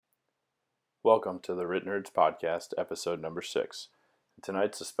Welcome to the Writ Nerds Podcast, episode number 6.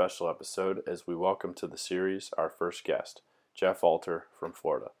 Tonight's a special episode as we welcome to the series our first guest, Jeff Alter from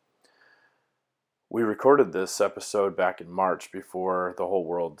Florida. We recorded this episode back in March before the whole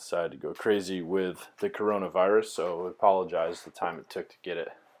world decided to go crazy with the coronavirus, so we apologize the time it took to get it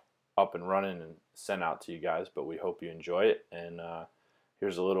up and running and sent out to you guys, but we hope you enjoy it. And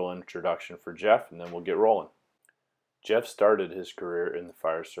here's a little introduction for Jeff, and then we'll get rolling. Jeff started his career in the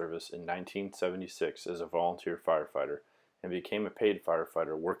fire service in 1976 as a volunteer firefighter and became a paid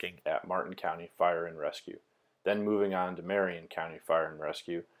firefighter working at Martin County Fire and Rescue, then moving on to Marion County Fire and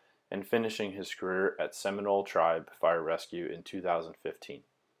Rescue, and finishing his career at Seminole Tribe Fire Rescue in 2015.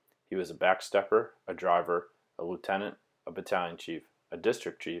 He was a backstepper, a driver, a lieutenant, a battalion chief, a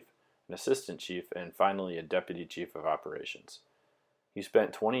district chief, an assistant chief, and finally a deputy chief of operations. He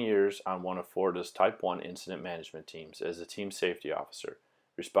spent 20 years on one of Florida's Type 1 incident management teams as a team safety officer,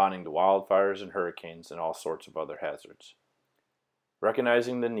 responding to wildfires and hurricanes and all sorts of other hazards.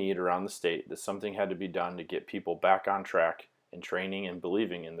 Recognizing the need around the state that something had to be done to get people back on track in training and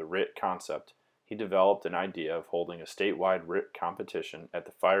believing in the RIT concept, he developed an idea of holding a statewide RIT competition at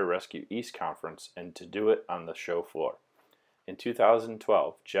the Fire Rescue East Conference and to do it on the show floor. In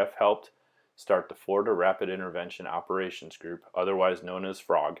 2012, Jeff helped start the Florida Rapid Intervention Operations Group, otherwise known as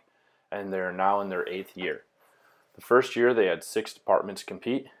FROG, and they are now in their 8th year. The first year they had 6 departments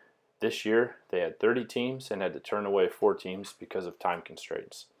compete. This year they had 30 teams and had to turn away 4 teams because of time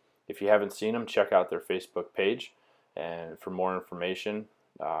constraints. If you haven't seen them, check out their Facebook page, and for more information,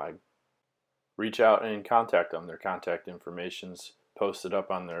 reach out and contact them. Their contact information's posted up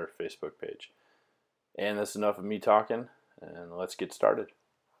on their Facebook page. And that's enough of me talking, and let's get started.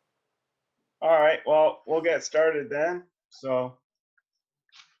 All right, well, we'll get started then. So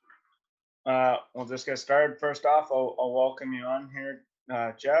we'll just get started. First off, I'll welcome you on here.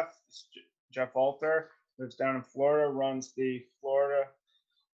 Jeff Alter, lives down in Florida, runs the Florida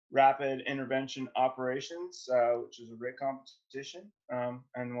Rapid Intervention Operations, which is a RIT competition. And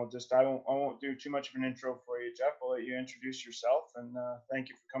I won't do too much of an intro for you, Jeff. I'll let you introduce yourself, and thank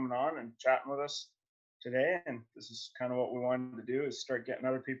you for coming on and chatting with us today. And this is kind of what we wanted to do, is start getting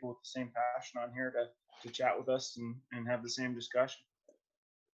other people with the same passion on here to chat with us and have the same discussion.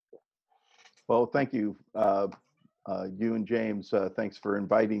 Well, thank you, you and James. Thanks for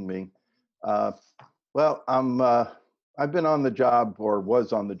inviting me. I've been on the job, or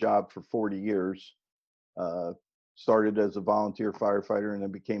was on the job, for 40 years. Started as a volunteer firefighter and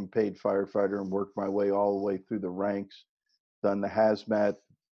then became paid firefighter and worked my way all the way through the ranks. Done the hazmat,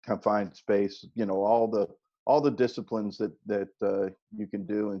 confined space, all the disciplines that you can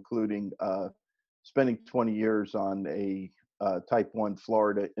do, including spending 20 years on a Type 1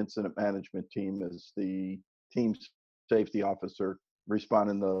 Florida incident management team as the team safety officer,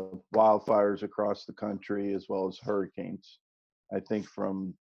 responding to wildfires across the country as well as hurricanes. I think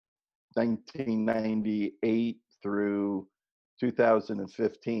from 1998 through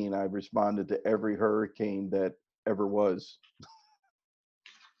 2015, I've responded to every hurricane that ever was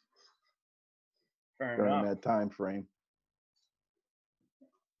during that time frame.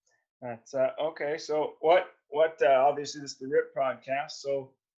 That's okay. So what obviously this is the RIT podcast. So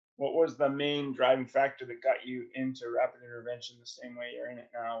what was the main driving factor that got you into rapid intervention the same way you're in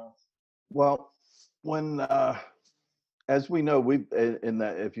it now? Well, when as we know,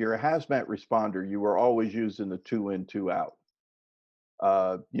 if you're a hazmat responder, you were always using the 2 in, 2 out.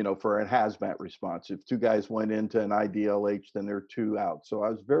 For a hazmat response, if 2 guys went into an IDLH, then there are 2 out. So I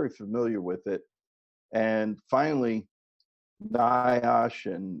was very familiar with it. And finally, NIOSH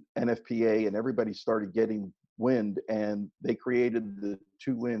and NFPA and everybody started getting wind, and they created the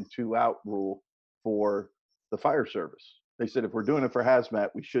 2 in, 2 out rule for the fire service. They said, if we're doing it for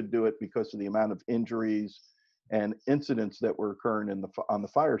hazmat, we should do it because of the amount of injuries and incidents that were occurring on the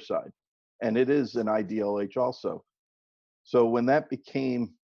fire side. And it is an IDLH also. So when that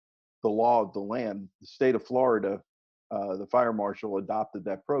became the law of the land, the state of Florida, the fire marshal adopted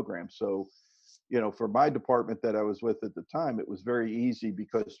that program. So, for my department that I was with at the time, it was very easy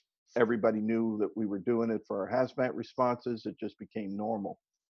because everybody knew that we were doing it for our hazmat responses. It just became normal.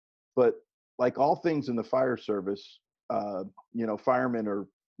 But like all things in the fire service, firemen are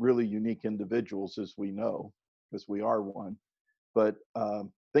really unique individuals, as we know, because we are one. But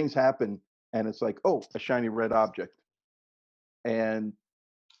things happen, and it's like, oh, a shiny red object. And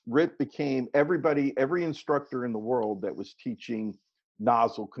RIT became every instructor in the world that was teaching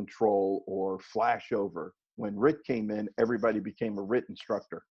nozzle control or flashover. When RIT came in, everybody became a RIT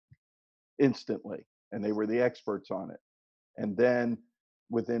instructor instantly, and they were the experts on it. And then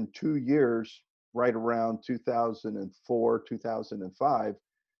within 2 years, right around 2004, 2005,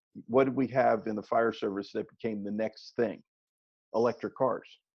 what did we have in the fire service that became the next thing? Electric cars.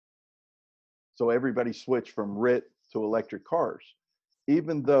 So everybody switched from RIT to electric cars,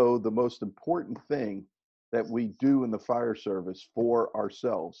 even though the most important thing that we do in the fire service for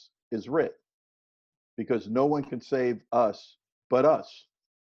ourselves is RIT, because no one can save us but us.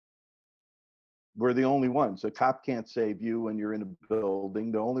 We're the only ones. A cop can't save you when you're in a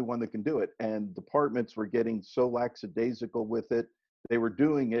building. The only one that can do it. And departments were getting so lackadaisical with it. They were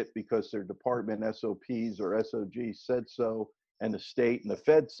doing it because their department SOPs or SOG said so, and the state and the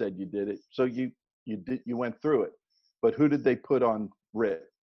Fed said you did it. So you went through it. But who did they put on RIT?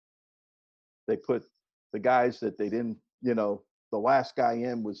 They put the guys that they didn't, the last guy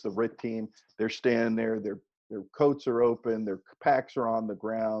in was the RIT team. They're standing there, their coats are open, their packs are on the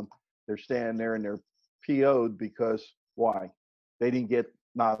ground. They're standing there and they're PO'd because why? They didn't get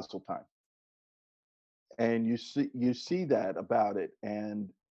nozzle time. And you see that about it. And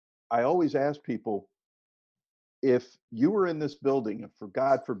I always ask people, if you were in this building and for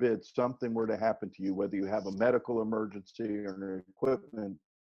God forbid something were to happen to you, whether you have a medical emergency or an equipment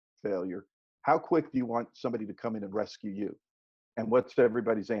failure, how quick do you want somebody to come in and rescue you? And what's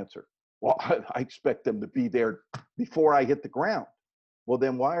everybody's answer? Well, I expect them to be there before I hit the ground. Well,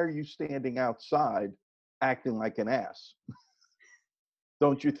 then why are you standing outside acting like an ass?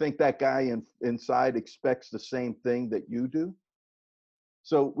 Don't you think that guy inside expects the same thing that you do?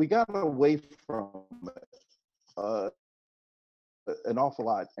 So we got away from an awful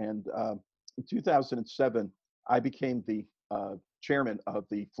lot. And in 2007, I became the chairman of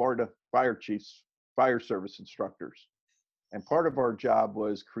the Florida Fire Chiefs Fire Service Instructors. And part of our job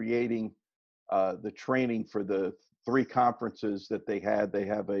was creating the training for the 3 conferences that they had. They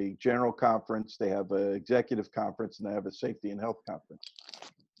have a general conference, they have an executive conference, and they have a safety and health conference.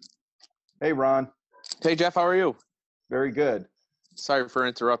 Hey, Ron. Hey, Jeff, how are you? Very good. Sorry for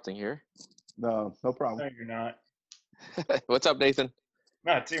interrupting here. No problem. No, you're not. What's up, Nathan?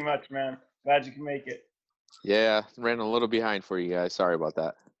 Not too much, man. Glad you can make it. Yeah, ran a little behind for you guys. Sorry about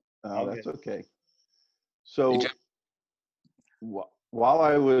that. Oh, that's good. okay. So Hey, Jeff. while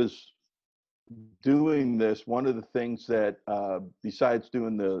I was doing this, one of the things that, besides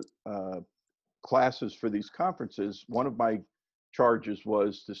doing the classes for these conferences, one of my charges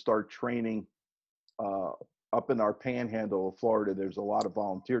was to start training up in our panhandle of Florida. There's a lot of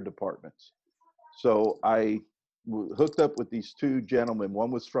volunteer departments. So I hooked up with these 2 gentlemen. One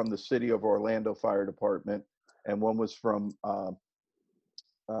was from the City of Orlando Fire Department, and one was from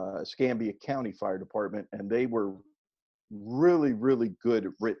Escambia County Fire Department, and they were really, really good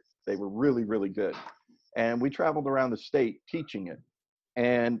at RIT. They were really, really good. And we traveled around the state teaching it.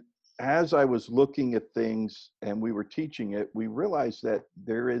 And as I was looking at things and we were teaching it, we realized that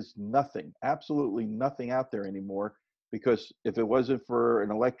there is nothing, absolutely nothing out there anymore, because if it wasn't for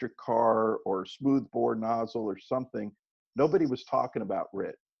an electric car or smooth bore nozzle or something, nobody was talking about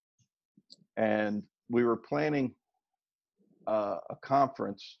RIT. And we were planning a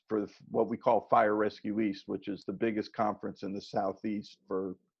conference for what we call Fire Rescue East, which is the biggest conference in the Southeast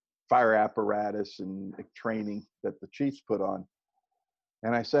for fire apparatus and training that the chiefs put on.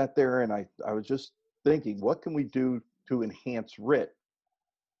 And I sat there and I was just thinking, what can we do to enhance RIT?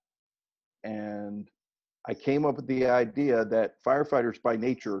 And I came up with the idea that firefighters by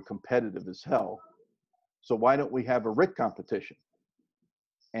nature are competitive as hell. So why don't we have a RIT competition?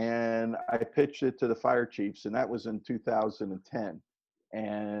 And I pitched it to the fire chiefs, and that was in 2010.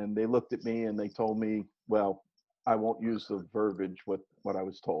 And they looked at me and they told me, well, I won't use the verbiage what I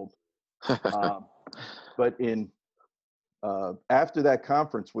was told. But after that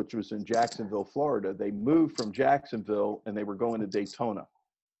conference, which was in Jacksonville, Florida, they moved from Jacksonville and they were going to Daytona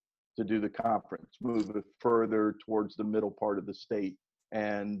to do the conference, move it further towards the middle part of the state.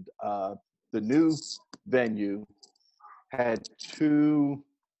 And the new venue had 2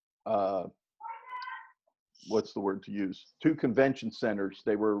 what's the word to use? 2 convention centers.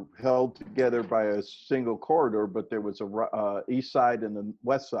 They were held together by a single corridor, but there was a east side and the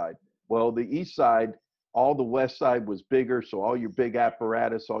west side. Well, the east side, all the west side was bigger, so all your big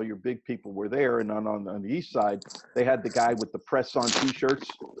apparatus, all your big people were there. And on the east side, they had the guy with the press-on T-shirts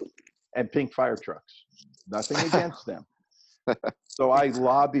and pink fire trucks. Nothing against them. So I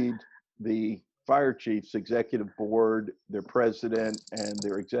lobbied the fire chiefs, executive board, their president, and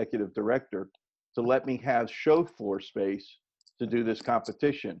their executive director to let me have show floor space to do this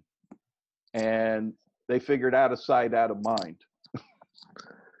competition. And they figured out of sight, out of mind.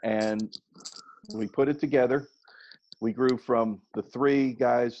 And we put it together. We grew from the 3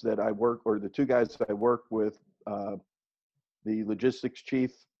 guys that I work, or the 2 guys that I work with, The logistics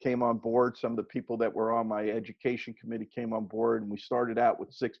chief came on board. Some of the people that were on my education committee came on board, and we started out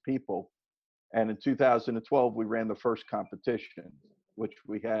with 6 people. And in 2012, we ran the first competition, which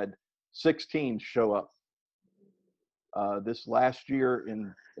we had 6 teams show up. This last year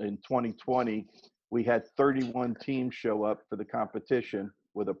in 2020, we had 31 teams show up for the competition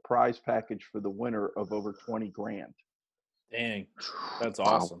with a prize package for the winner of over 20 grand. Dang, that's Wow.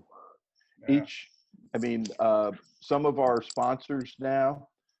 awesome. Yeah. Some of our sponsors now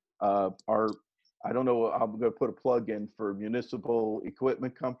are, I don't know, I'm going to put a plug in for Municipal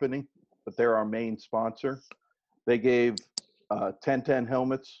Equipment Company, but they're our main sponsor. They gave 1010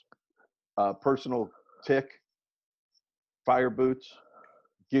 helmets, personal tick, fire boots,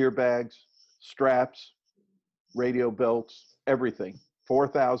 gear bags, straps, radio belts, everything,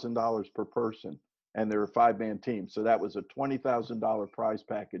 $4,000 per person. And they're a 5-man team. So that was a $20,000 prize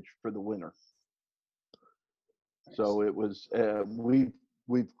package for the winner. So it was,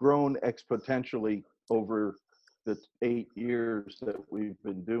 we've grown exponentially over the 8 years that we've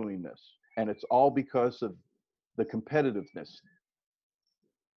been doing this. And it's all because of the competitiveness.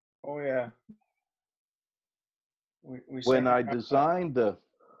 Oh yeah. We When certainly I have that. designed the,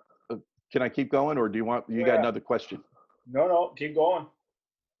 can I keep going, or do you want, you got Yeah. another question? No, keep going.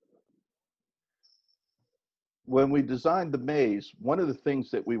 When we designed the maze, one of the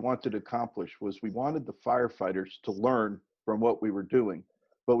things that we wanted to accomplish was we wanted the firefighters to learn from what we were doing,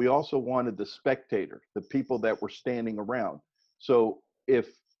 but we also wanted the spectator, the people that were standing around. So if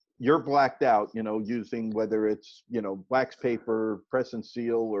you're blacked out, using whether it's, wax paper, press and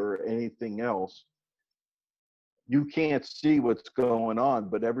seal, or anything else, you can't see what's going on,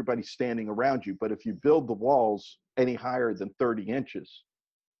 but everybody's standing around you. But if you build the walls any higher than 30 inches,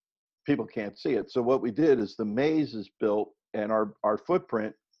 people can't see it. So what we did is the maze is built, and our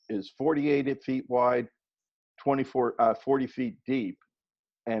footprint is 48 feet wide, 40 feet deep,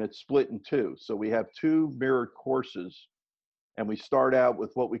 and it's split in 2. So we have 2 mirrored courses, and we start out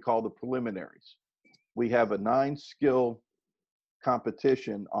with what we call the preliminaries. We have a 9-skill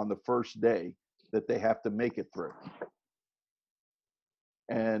competition on the first day that they have to make it through.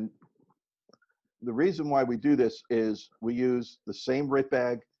 And the reason why we do this is we use the same RIT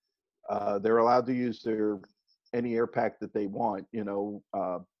bag. They're allowed to use any air pack that they want,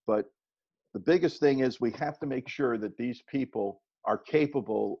 but the biggest thing is we have to make sure that these people are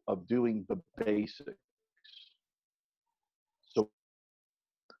capable of doing the basics. So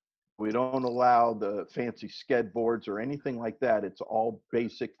we don't allow the fancy sked boards or anything like that. It's all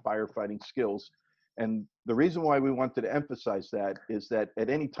basic firefighting skills. And the reason why we wanted to emphasize that is that at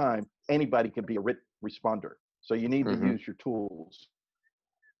any time, anybody can be a RIT responder. So you need to use your tools.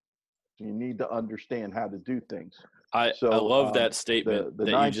 You need to understand how to do things. I love that statement the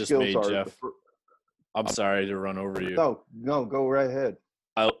that 9 you just skills made, are Jeff. I'm sorry to run over you. No, go right ahead.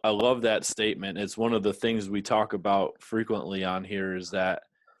 I love that statement. It's one of the things we talk about frequently on here is that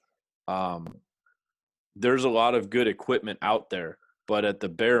there's a lot of good equipment out there, but at the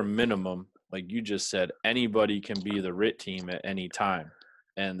bare minimum, like you just said, anybody can be the RIT team at any time.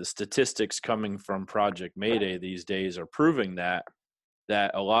 And the statistics coming from Project Mayday these days are proving that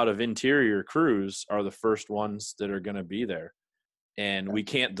a lot of interior crews are the first ones that are going to be there. And we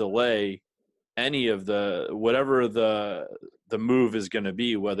can't delay any of whatever the move is going to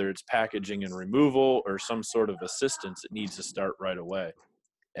be, whether it's packaging and removal or some sort of assistance. It needs to start right away.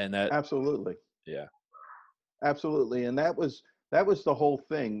 And that Absolutely. Yeah. Absolutely. And that was the whole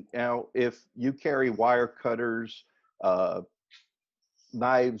thing. Now, if you carry wire cutters,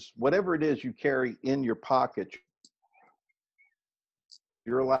 knives, whatever it is you carry in your pocket,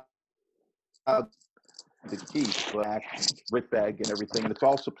 you're allowed to keep black RIT bag and everything, and it's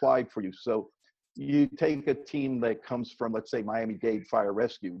all supplied for you. So you take a team that comes from, let's say, Miami-Dade Fire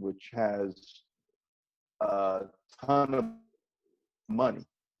Rescue, which has a ton of money.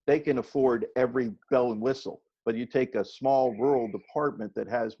 They can afford every bell and whistle. But you take a small rural department that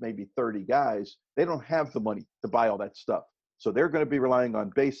has maybe 30 guys, they don't have the money to buy all that stuff. So they're going to be relying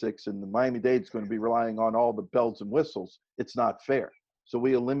on basics, and the Miami-Dade's going to be relying on all the bells and whistles. It's not fair. So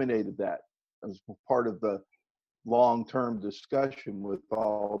we eliminated that as part of the long-term discussion with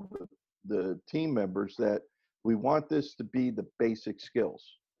all the team members, that we want this to be the basic skills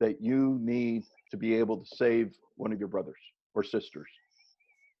that you need to be able to save one of your brothers or sisters.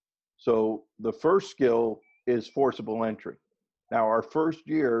 So the first skill is forcible entry. Now, our first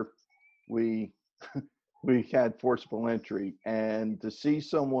year, we had forcible entry, and to see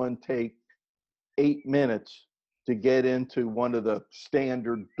someone take 8 minutes to get into one of the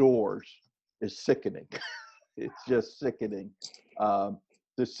standard doors is sickening. It's just sickening.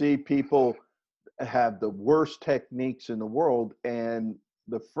 To see people have the worst techniques in the world. And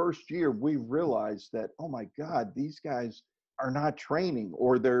the first year we realized that, oh my God, these guys are not training,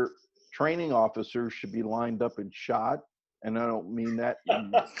 or their training officers should be lined up and shot. And I don't mean that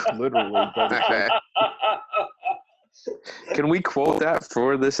literally, but it's like, Can we quote that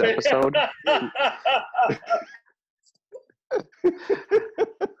for this episode?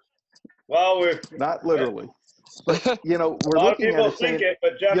 Well, we're not literally, but you know, a we're lot of looking at people it think saying, it,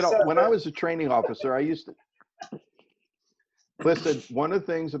 but Jeff you know, said when I was a training officer, I used to listen. One of the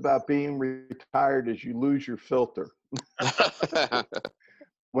things about being retired is you lose your filter.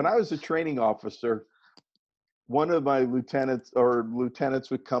 When I was a training officer, one of my lieutenants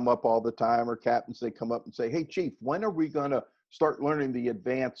would come up all the time, or captains, they come up and say, "Hey, Chief, when are we going to start learning the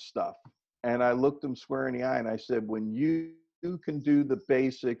advanced stuff?" And I looked them square in the eye and I said, "When you can do the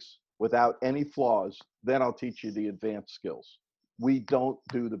basics without any flaws, then I'll teach you the advanced skills. We don't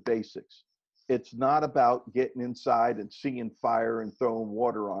do the basics. It's not about getting inside and seeing fire and throwing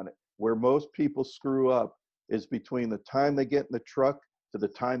water on it. Where most people screw up is between the time they get in the truck to the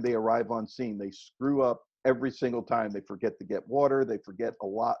time they arrive on scene. They screw up every single time. They forget to get water. They forget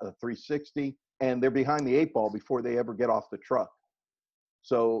a 360, and they're behind the 8 ball before they ever get off the truck.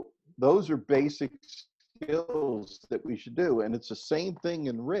 So those are basic skills that we should do. And it's the same thing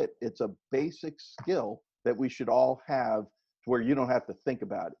in RIT. It's a basic skill that we should all have, to where you don't have to think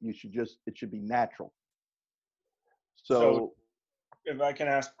about it. It should be natural. So if I can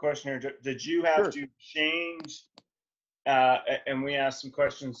ask a question here, did you have Sure. to change, and we asked some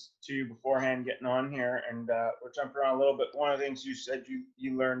questions to you beforehand getting on here, and we're jumping around a little bit. One of the things you said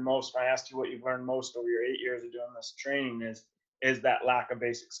you learned most, when I asked you what you've learned most over your 8 years of doing this training, is that lack of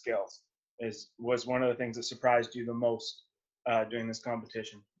basic skills was one of the things that surprised you the most during this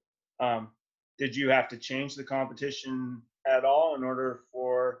competition. Did you have to change the competition at all in order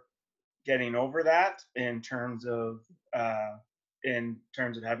for getting over that, in terms of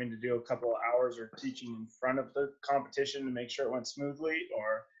having to do a couple of hours or teaching in front of the competition to make sure it went smoothly?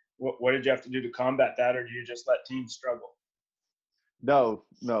 Or what did you have to do to combat that? Or do you just let teams struggle? no,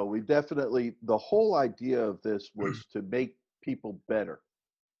 we definitely, the whole idea of this was to make people better.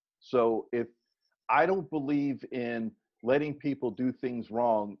 So if I don't believe in letting people do things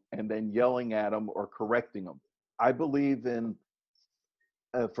wrong and then yelling at them or correcting them. I believe in,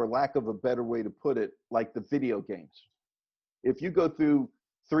 for lack of a better way to put it, like the video games. If you go through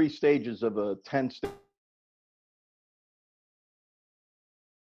 3 stages of a 10-stage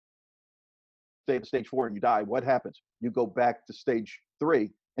stage 4 and you die, what happens? You go back to stage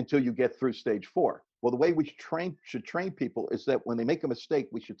 3 until you get through stage 4. Well, the way we should train people is that when they make a mistake,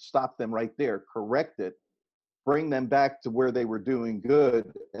 we should stop them right there, correct it, bring them back to where they were doing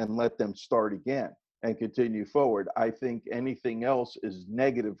good, and let them start again and continue forward. I think anything else is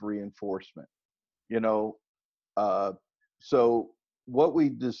negative reinforcement, you know. So what we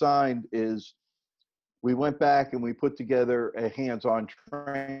designed is we went back and we put together a hands-on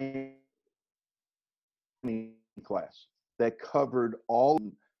training class that covered all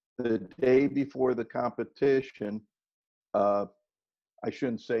the day before the competition. I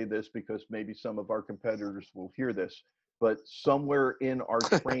shouldn't say this because maybe some of our competitors will hear this, but somewhere in our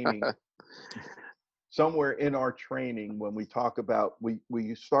training, when we talk about,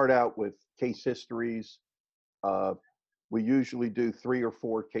 we start out with case histories. We usually do 3 or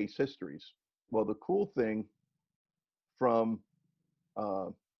 4 case histories. Well, the cool thing from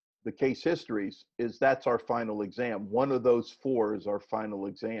the case histories is that's our final exam. One of those 4 is our final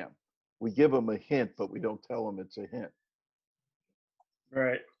exam. We give them a hint, but we don't tell them it's a hint.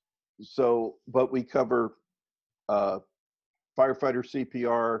 Right. So, but we cover firefighter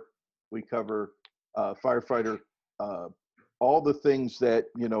CPR. We cover firefighter, all the things that,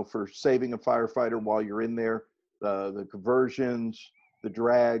 you know, for saving a firefighter while you're in there, the conversions, the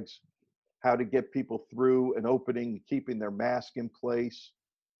drags, how to get people through an opening, keeping their mask in place,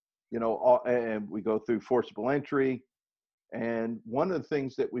 you know, and we go through forcible entry. And one of the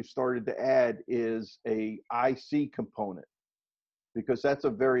things that we've started to add is a IC component, because that's a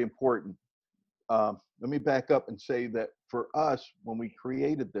very important. Let me back up and say that for us, when we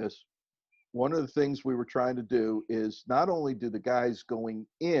created this, one of the things we were trying to do is not only do the guys going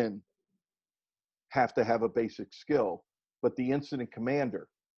in have to have a basic skill, but the incident commander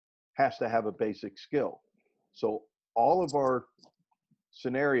has to have a basic skill. So all of our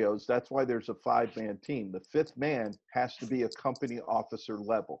scenarios, that's why there's a 5-man team. The 5th man has to be a company officer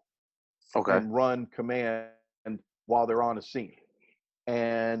level. Okay. And run command while they're on a scene.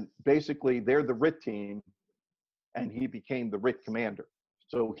 And basically they're the RIT team, and he became the RIT commander.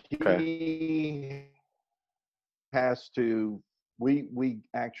 So he has to, we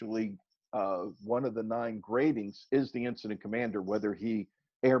actually one of the 9 gradings is the incident commander, whether he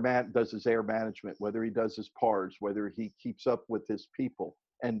does his air management, whether he does his PARs, whether he keeps up with his people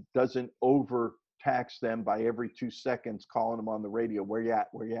and doesn't overtax them by every 2 seconds calling them on the radio, where you at,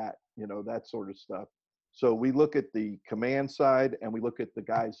 that sort of stuff. So we look at the command side and we look at the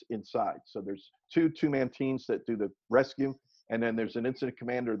guys inside. So there's 2 two-man teams that do the rescue, and then there's an incident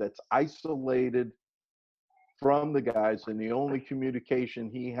commander that's isolated from the guys, and the only communication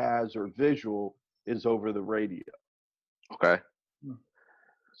he has or visual is over the radio. Okay.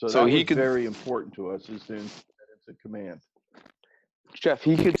 So So that he was could- very important to us, is the incident command. Jeff,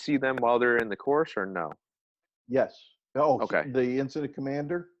 he could see them while they're in the course, or no? Yes. Oh, Okay. The incident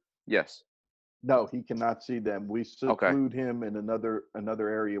commander? Yes. No, he cannot see them. We seclude him in another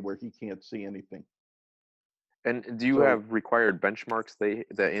area where he can't see anything. And do you So- have required benchmarks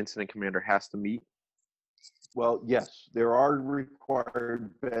the incident commander has to meet? Well, yes, there are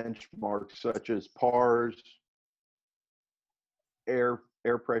required benchmarks such as PARs, air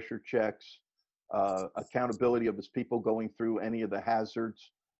pressure checks, accountability of his people going through any of the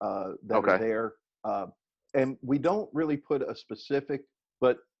hazards that Okay. are there. And we don't really put a specific,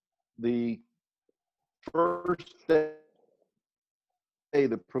 but the first day,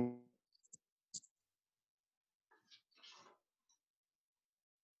 the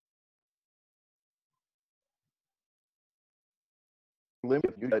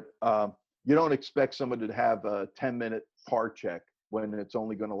limit, you don't expect someone to have a 10-minute PAR check when it's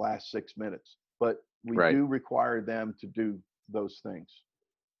only going to last 6 minutes. But we Right. do require them to do those things.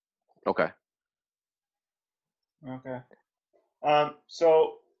 Okay. Okay.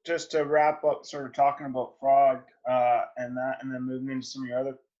 So just to wrap up, sort of talking about Frog and then moving into some of your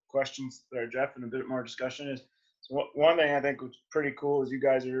other questions there, Jeff, and a bit more discussion is, so one thing I think was pretty cool is you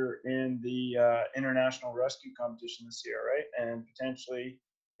guys are in the international rescue competition this year, right? And potentially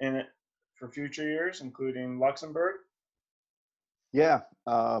in it for future years, including Luxembourg. Yeah.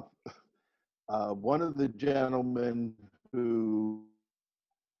 One of the gentlemen who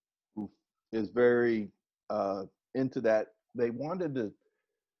is very into that, they wanted to,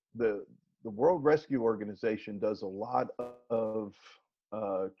 the World Rescue Organization does a lot of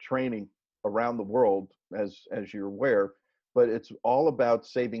training around the world, as you're aware, but it's all about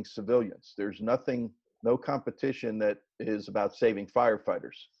saving civilians. There's no competition that is about saving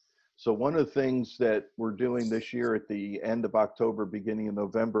firefighters. So one of the things that we're doing this year at the end of October, beginning of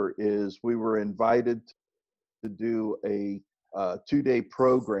November, is we were invited to do a 2-day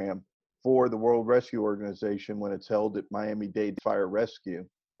program for the World Rescue Organization when it's held at Miami-Dade Fire Rescue.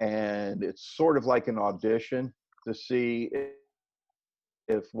 And it's sort of like an audition to see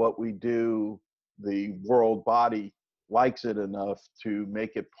if what we do, the world body likes it enough to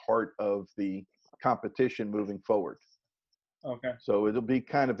make it part of the competition moving forward. Okay. So it'll be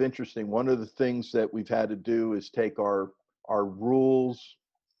kind of interesting. One of the things that we've had to do is take our rules,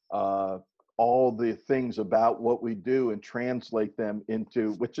 all the things about what we do, and translate them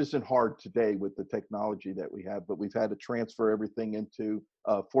into, which isn't hard today with the technology that we have, but we've had to transfer everything into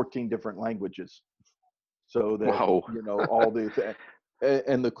 14 different languages. So that, Wow. all the,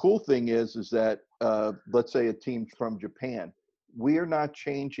 and the cool thing is that, let's say a team from Japan, we are not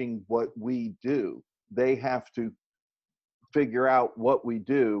changing what we do. They have to figure out what we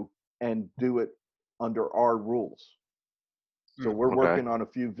do and do it under our rules. So we're Okay. working on a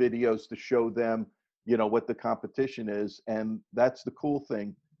few videos to show them, what the competition is. And that's the cool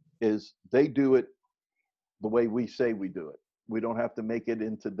thing, is they do it the way we say we do it. We don't have to make it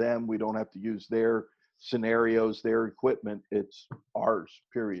into them. We don't have to use their scenarios, their equipment. It's ours,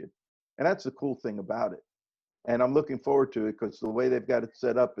 period. And that's the cool thing about it. And I'm looking forward to it, because the way they've got it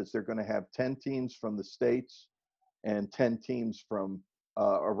set up is they're going to have 10 teams from the States and 10 teams from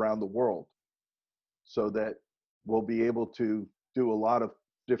around the world, so that we'll be able to do a lot of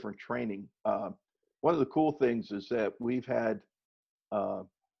different training. One of the cool things is that we've had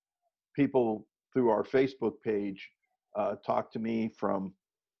people through our Facebook page talk to me from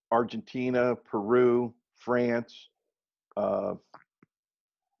Argentina, Peru, France,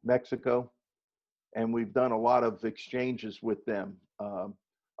 Mexico, and we've done a lot of exchanges with them.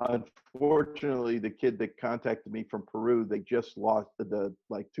 Unfortunately, the kid that contacted me from Peru, they just lost 2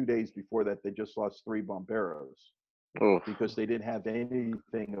 days before that, they just lost 3 bomberos because they didn't have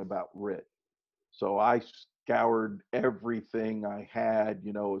anything about RIT. So I scoured everything I had,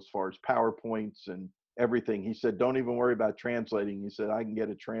 as far as PowerPoints and everything. He said, don't even worry about translating. He said, I can get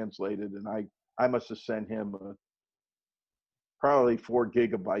it translated. And I must have sent him probably 4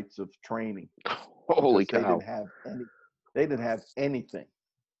 gigabytes of training. Holy They cow. didn't have anything.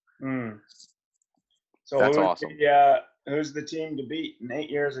 So That's who would awesome. be, who's the team to beat in 8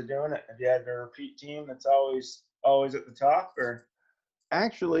 years of doing it? Have you had a repeat team that's always at the top, or?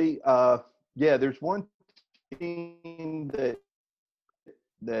 Actually, yeah, there's one team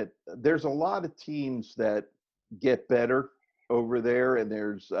that there's a lot of teams that get better over there, and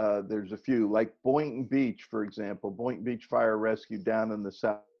there's a few like Boynton Beach, for example, Boynton Beach Fire Rescue down in the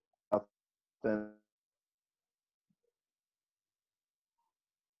south end.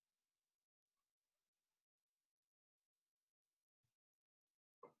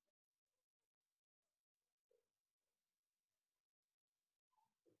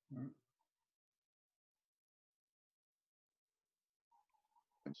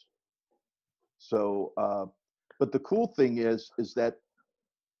 So, but the cool thing is that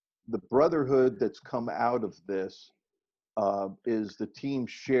the brotherhood that's come out of this is the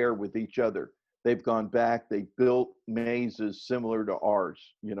teams share with each other. They've gone back, they built mazes similar to ours,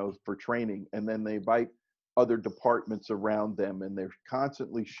 you know, for training, and then they invite other departments around them, and they're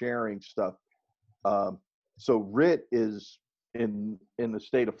constantly sharing stuff. So RIT is in the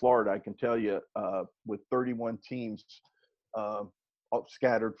state of Florida, I can tell you, with 31 teams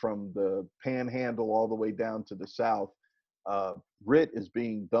scattered from the Panhandle all the way down to the south. RIT is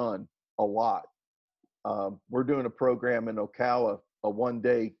being done a lot. We're doing a program in Ocala, a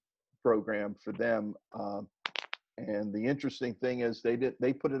one-day program for them. And the interesting thing is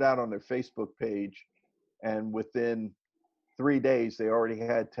they put it out on their Facebook page, and within 3 days, they already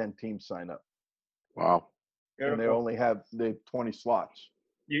had 10 teams sign up. Wow. And they only have 20 slots.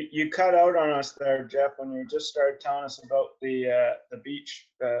 You cut out on us there, Jeff, when you just started telling us about the beach,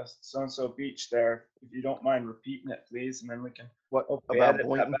 so-and-so beach there. If you don't mind repeating it, please, and then we can hopefully edit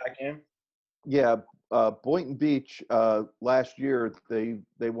that back in. Yeah, Boynton Beach, last year, they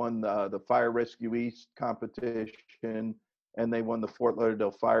won the Fire Rescue East competition, and they won the Fort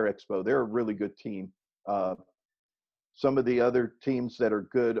Lauderdale Fire Expo. They're a really good team. Some of the other teams that are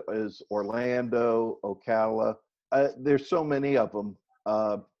good is Orlando, Ocala. There's so many of them.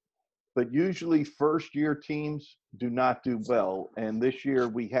 But usually first-year teams do not do well. And this year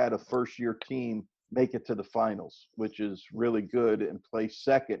we had a first-year team make it to the finals, which is really good, and place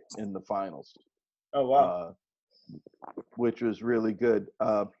second in the finals. Oh, wow. Which was really good.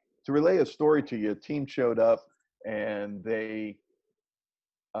 To relay a story to you, a team showed up, and they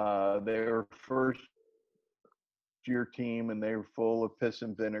were first-year team, and they were full of piss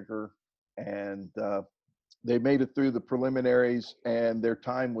and vinegar. And they made it through the preliminaries, and their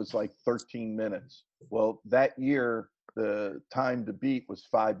time was like 13 minutes. Well, that year, the time to beat was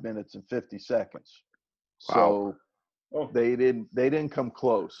 5 minutes and 50 seconds. Wow. So they didn't come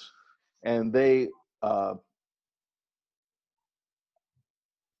close. And they,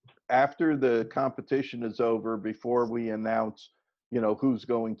 after the competition is over, before we announce, you know, who's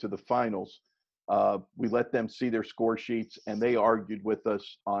going to the finals, we let them see their score sheets, and they argued with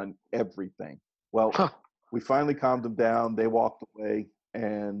us on everything. Well, we finally calmed them down. They walked away.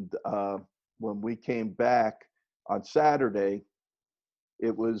 And when we came back on Saturday,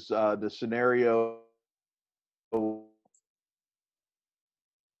 it was the scenario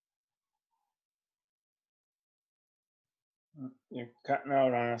You're cutting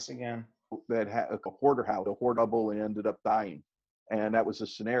out on us again. that had a hoarder house, a hoarder double, and ended up dying. And that was a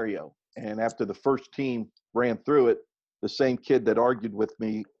scenario. And after the first team ran through it, the same kid that argued with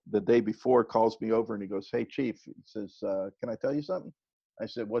me the day before calls me over, and he goes, "Hey, Chief," he says, "Can I tell you something?" I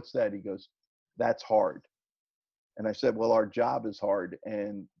said, "What's that?" He goes, "That's hard." And I said, "Well, our job is hard,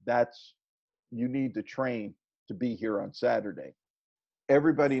 and you need to train to be here on Saturday."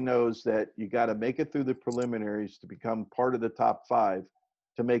 Everybody knows that you got to make it through the preliminaries to become part of the top 5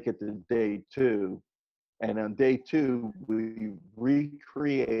 to make it to day 2. And on day 2, we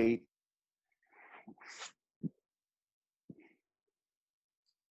recreate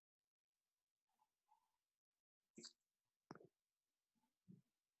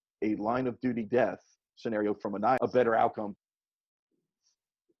a line of duty death scenario from a better outcome.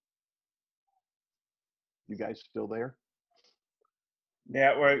 You guys still there?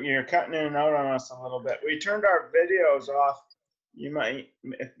 Yeah, you're cutting in and out on us a little bit. We turned our videos off. You might,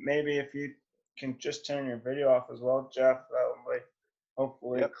 if you can just turn your video off as well, Jeff, that will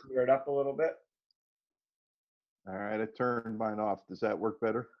hopefully clear it up a little bit. All right, I turned mine off. Does that work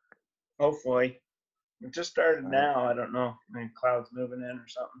better? Hopefully. It just started now. I don't know. Maybe clouds moving in or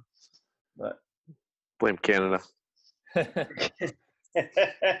something. But Blame Canada.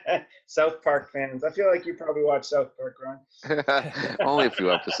 South Park fans. I feel like you probably watch South Park, Ron. Only a few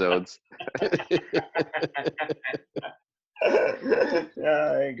episodes. Yeah,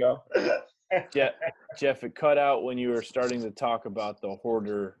 there you go. Yeah, Jeff, it cut out when you were starting to talk about the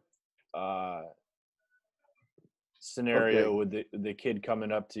hoarder scenario Okay. with the kid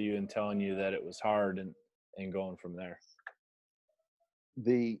coming up to you and telling you that it was hard and going from there?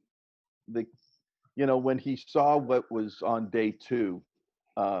 The the when he saw what was on day two,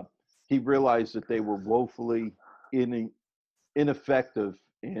 uh, he realized that they were woefully ineffective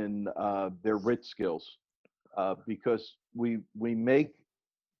in their RIT skills, because we make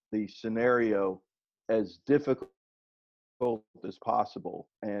the scenario as difficult as possible,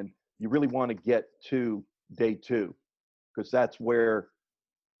 and you really want to get to day two, because that's where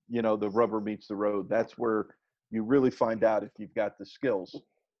the rubber meets the road. That's where you really find out if you've got the skills.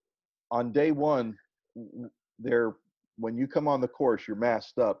 On day one, there when you come on the course, you're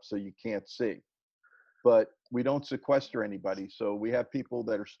masked up so you can't see. But we don't sequester anybody, so we have people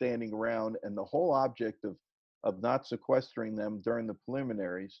that are standing around, and the whole object of not sequestering them during the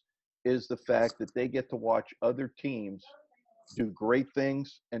preliminaries is the fact that they get to watch other teams do great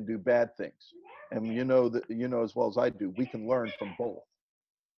things and do bad things. And that as well as I do, we can learn from both.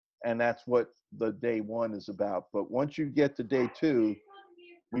 And that's what the day one is about. But once you get to day two,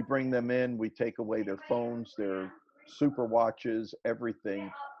 we bring them in, we take away their phones, their super watches,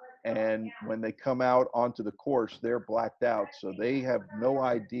 everything. And when they come out onto the course, they're blacked out. So they have no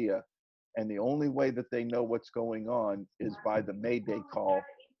idea. And the only way that they know what's going on is by the Mayday call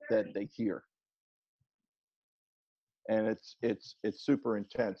that they hear. And it's super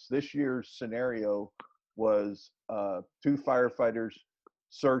intense. This year's scenario was two firefighters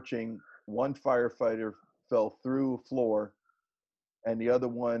searching. One firefighter fell through a floor, and the other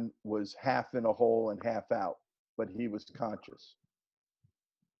one was half in a hole and half out, but he was conscious.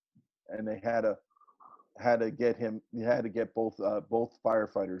 And they had to get him. You had to get both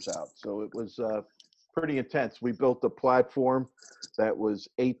firefighters out. So it was pretty intense. We built a platform that was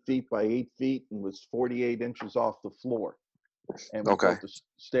 8 feet by 8 feet and was 48 inches off the floor. And we Okay. built a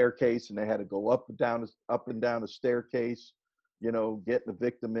staircase, and they had to go up and down a staircase, getting the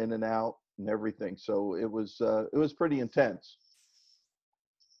victim in and out and everything. So it was pretty intense.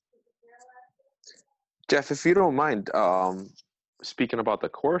 Jeff, if you don't mind, speaking about the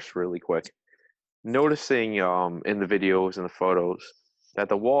course really quick, noticing in the videos and the photos that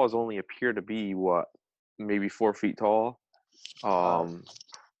the walls only appear to be maybe 4 feet tall.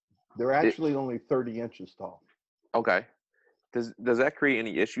 They're actually only 30 inches tall. Okay. Does that create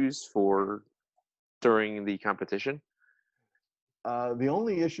any issues during the competition? The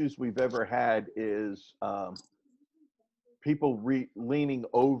only issues we've ever had is people leaning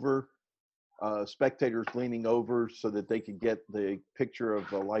over, spectators leaning over so that they could get the picture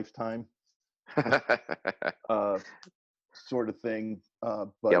of a lifetime sort of thing.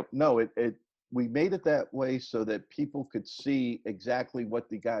 But Yep. no, we made it that way so that people could see exactly what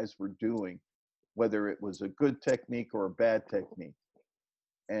the guys were doing, whether it was a good technique or a bad technique.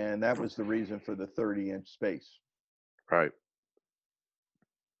 And that was the reason for the 30-inch space. Right.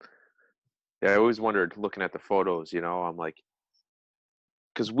 Yeah, I always wondered, looking at the photos, I'm like,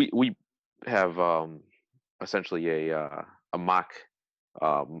 because we have essentially a mock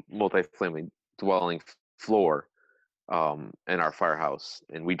multi-family dwelling floor in our firehouse,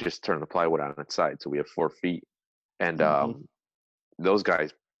 and we just turn the plywood on its side, so we have 4 feet, and those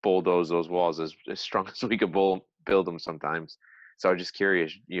guys bulldoze those walls as strong as we could build them sometimes. So I was just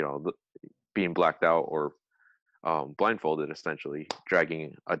curious, being blacked out or blindfolded, essentially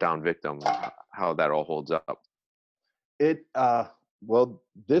dragging a down victim, how that all holds up. Well,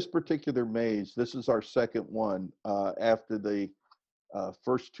 this particular maze, this is our second one. After the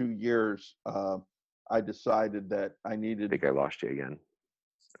first 2 years, I decided that I needed. I think I lost you again.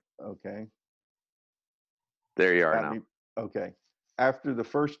 Okay. There you are now. Okay. After the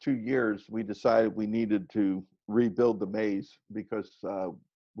first 2 years, we decided we needed to rebuild the maze because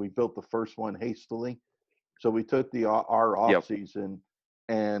we built the first one hastily. So we took our off season,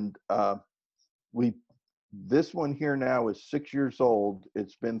 and this one here now is 6 years old.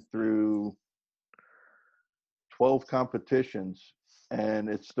 It's been through 12 competitions, and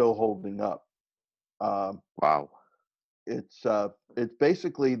it's still holding up. Wow. It's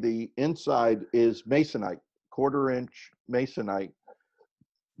basically, the inside is masonite, 1/4-inch masonite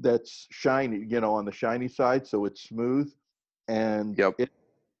that's shiny, on the shiny side, so it's smooth, and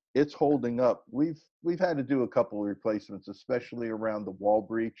it's holding up. We've had to do a couple of replacements, especially around the wall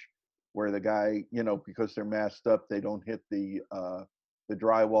breach, where the guy, because they're masked up, they don't hit the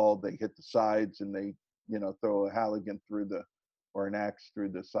drywall, they hit the sides, and they, throw a Halligan or an axe through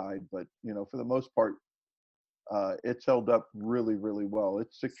the side. But, for the most part, it's held up really, really well.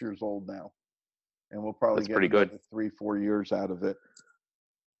 It's 6 years old now, and we'll probably get another 3-4 years out of it.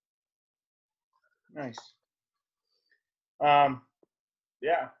 Nice.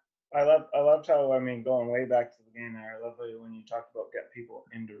 Yeah. I loved how, I mean, going way back to the game there, I love it when you talk about getting people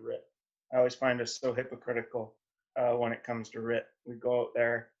into RIT. I always find us so hypocritical when it comes to RIT. We go out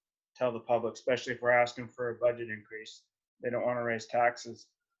there, tell the public, especially if we're asking for a budget increase, they don't want to raise taxes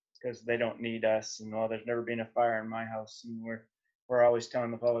because they don't need us. And well, there's never been a fire in my house, and we're always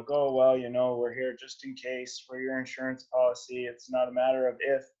telling the public, oh well, you know, we're here just in case for your insurance policy. It's not a matter of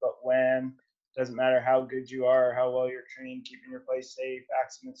if, but when. Doesn't matter how good you are, how well you're trained, keeping your place safe.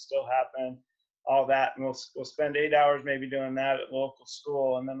 Accidents still happen, all that, and we'll spend 8 hours maybe doing that at local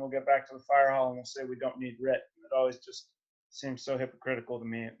school, and then we'll get back to the fire hall and we'll say we don't need RIT. It always just seems so hypocritical to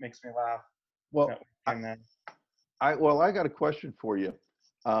me. It makes me laugh. Well, I got a question for you.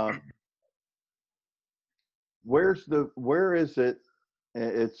 Where is it?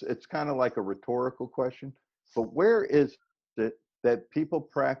 It's kind of like a rhetorical question, but where is it that people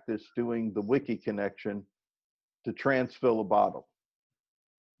practice doing the wiki connection to transfill a bottle?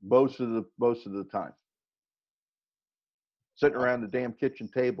 Most of the time, sitting around the damn kitchen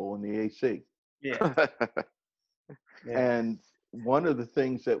table in the AC. Yeah. And one of the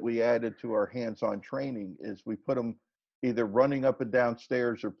things that we added to our hands-on training is we put them either running up and down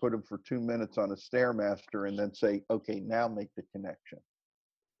stairs or put them for 2 minutes on a Stairmaster and then say, okay, now make the connection.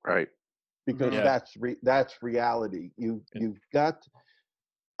 Right. Because that's reality. You've got,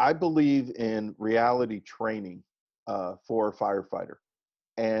 I believe in reality training for a firefighter.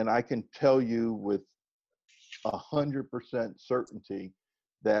 And I can tell you with 100% certainty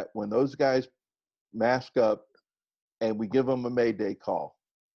that when those guys mask up and we give them a Mayday call,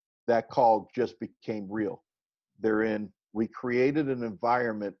 that call just became real. We created an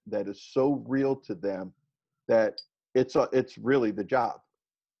environment that is so real to them that it's really the job.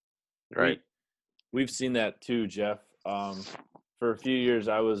 Right. We've seen that too, Jeff. For a few years,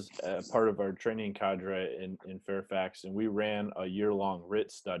 I was part of our training cadre in Fairfax, and we ran a year-long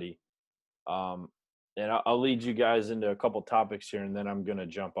RIT study. And I'll lead you guys into a couple topics here, and then I'm going to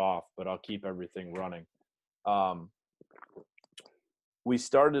jump off, but I'll keep everything running. We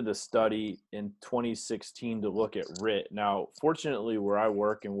started a study in 2016 to look at RIT. Now, fortunately, where I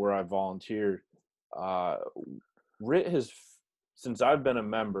work and where I volunteered, RIT has, since I've been a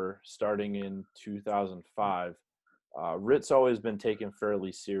member starting in 2005, RIT's always been taken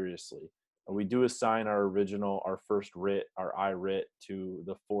fairly seriously. We do assign our first RIT, our iRIT, to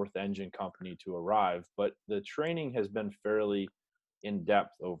the 4th engine company to arrive, but the training has been fairly in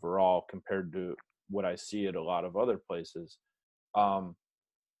depth overall compared to what I see at a lot of other places.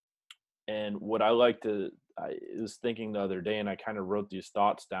 And what I was thinking the other day, and I kind of wrote these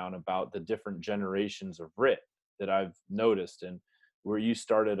thoughts down about the different generations of RIT that I've noticed. And where you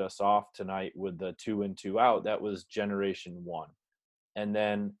started us off tonight with the 2 in, 2 out, that was generation 1. And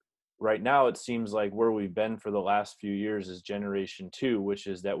then right now it seems like where we've been for the last few years is generation 2, which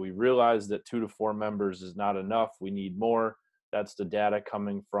is that we realize that 2 to 4 members is not enough. We need more. That's the data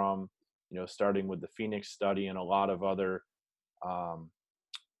coming from, starting with the Phoenix study and a lot of other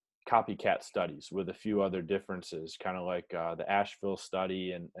copycat studies with a few other differences, kind of like the Asheville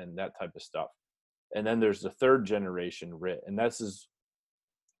study and that type of stuff. And then there's the 3rd generation RIT. And this is,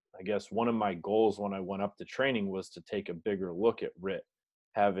 I guess, one of my goals when I went up to training was to take a bigger look at RIT,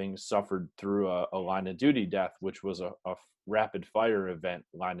 having suffered through a line of duty death, which was a rapid fire event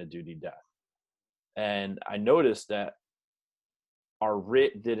line of duty death. And I noticed that our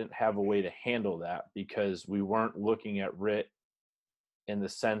RIT didn't have a way to handle that because we weren't looking at RIT in the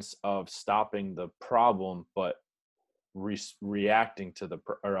sense of stopping the problem, but reacting to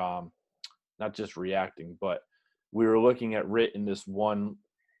not just reacting, but we were looking at RIT in this one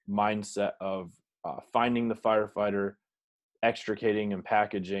mindset of finding the firefighter, extricating and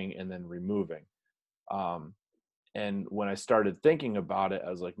packaging, and then removing. And when I started thinking about it, I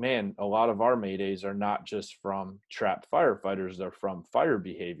was like, man, a lot of our Maydays are not just from trapped firefighters. They're from fire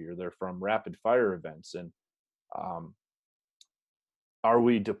behavior. They're from rapid fire events. And are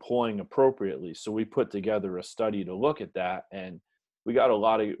we deploying appropriately? So we put together a study to look at that, and we got a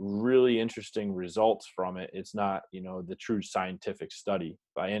lot of really interesting results from it. It's not, the true scientific study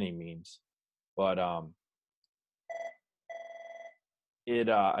by any means, but I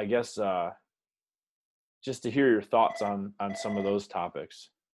guess just to hear your thoughts on some of those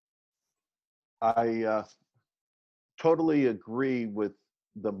topics. I totally agree with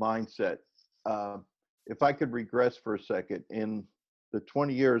the mindset. If I could regress for a second, in the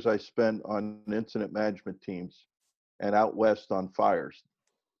 20 years I spent on incident management teams and out west on fires,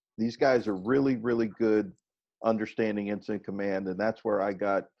 these guys are really, really good understanding incident command, and that's where I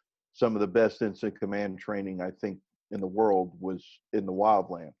got some of the best incident command training I think in the world was in the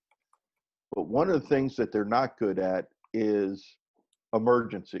wildland. But one of the things that they're not good at is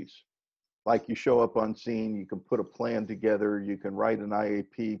emergencies. Like you show up on scene, you can put a plan together, you can write an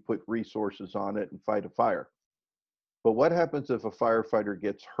IAP, put resources on it, and fight a fire. But what happens if a firefighter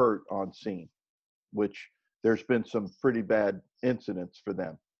gets hurt on scene, which there's been some pretty bad incidents for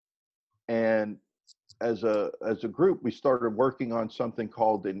them. And as a group, we started working on something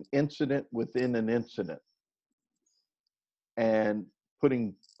called an incident within an incident and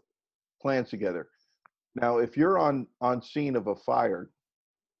putting plans together. Now, if you're on scene of a fire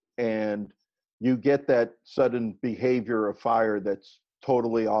and you get that sudden behavior of fire that's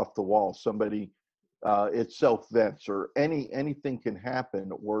totally off the wall, somebody it self vents, or anything can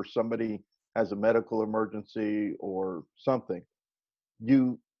happen, or somebody has a medical emergency or something,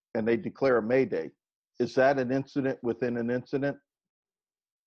 and they declare a mayday. Is that an incident within an incident?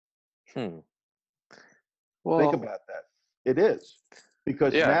 Well, Think about that. It is,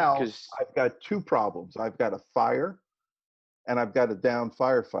 because yeah, now 'cause- I've got two problems. I've got a fire and I've got a down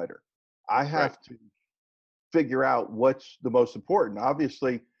firefighter. I have to figure out what's the most important.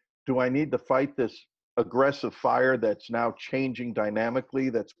 Obviously, do I need to fight this aggressive fire that's now changing dynamically,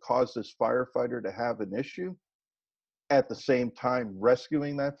 that's caused this firefighter to have an issue, at the same time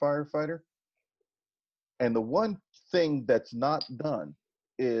rescuing that firefighter? And the one thing that's not done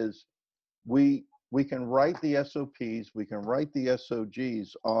is we can write the SOPs, we can write the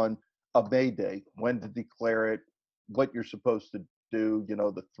SOGs on a mayday, when to declare it, what you're supposed to do,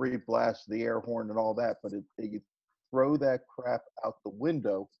 the 3 blasts, the air horn and all that, but you throw that crap out the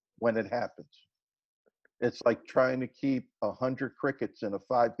window when it happens. It's like trying to keep 100 crickets in a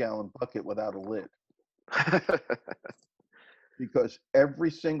 5-gallon bucket without a lid. Because every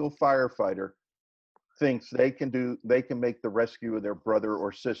single firefighter thinks they can make the rescue of their brother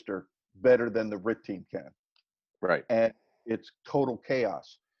or sister better than the RIT team can. Right. And it's total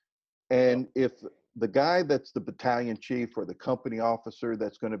chaos. And if the guy that's the battalion chief or the company officer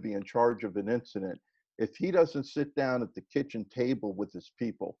that's going to be in charge of an incident, if he doesn't sit down at the kitchen table with his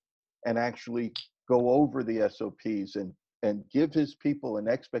people and actually go over the SOPs and give his people an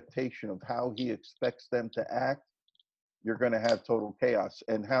expectation of how he expects them to act, you're going to have total chaos.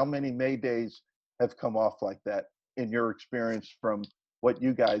 And how many Maydays have come off like that in your experience from what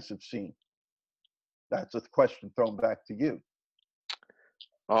you guys have seen? That's a question thrown back to you.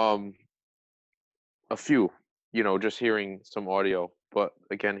 A few, just hearing some audio, but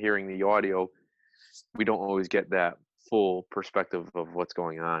again, hearing the audio, we don't always get that full perspective of what's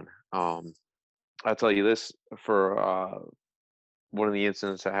going on. I'll tell you this, for one of the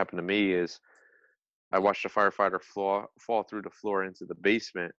incidents that happened to me is I watched a firefighter fall through the floor into the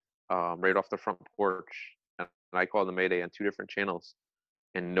basement, right off the front porch, and I called the Mayday on 2 different channels,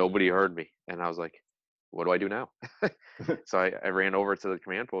 and nobody heard me, and I was like, what do I do now? So I ran over to the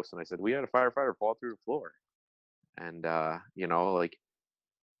command post and I said, we had a firefighter fall through the floor. And, like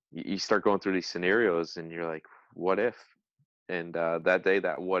you start going through these scenarios and you're like, what if? And that day,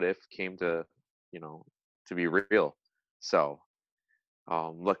 that what if came to be real. So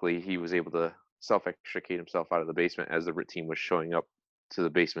luckily he was able to self-extricate himself out of the basement as the RIT team was showing up to the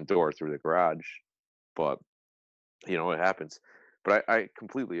basement door through the garage. But, it happens. But I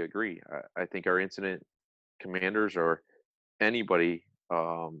completely agree. I think our incident commanders or anybody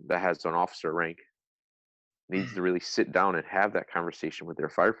that has an officer rank needs to really sit down and have that conversation with their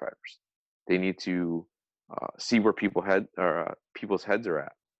firefighters. They need to see where people's heads are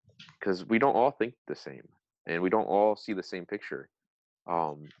at, because we don't all think the same and we don't all see the same picture.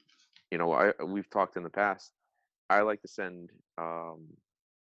 We've talked in the past. I like to send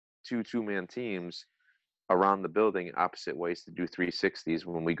 2 2-man teams around the building opposite ways to do 360s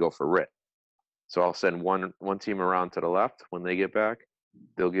when we go for RIT. So I'll send one team around to the left. When they get back,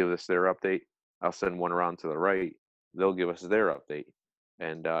 they'll give us their update. I'll send one around to the right. They'll give us their update.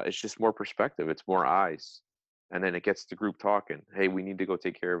 And it's just more perspective. It's more eyes. And then it gets the group talking. Hey, we need to go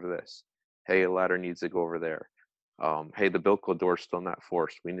take care of this. Hey, a ladder needs to go over there. Hey, the Bilko door's still not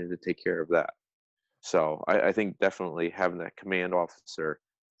forced. We need to take care of that. So I think definitely having that command officer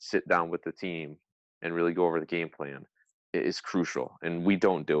sit down with the team and really go over the game plan is crucial. And we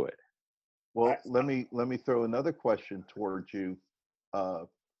don't do it. Well, let me throw another question towards you.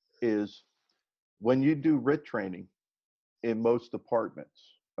 Is when you do RIT training in most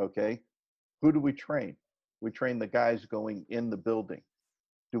departments, okay, who do we train? We train the guys going in the building.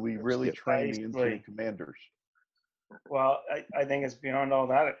 Do we really train the incident commanders? Well, I think it's beyond all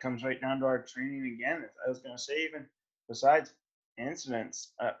that. It comes right down to our training again. I was going to say, even besides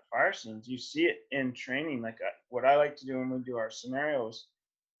incidents at fire scenes, you see it in training. Like what I like to do when we do our scenarios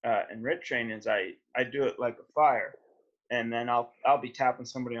in RIT training is I do it like a fire, and then I'll be tapping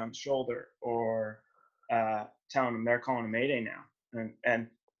somebody on the shoulder or telling them they're calling a mayday now. And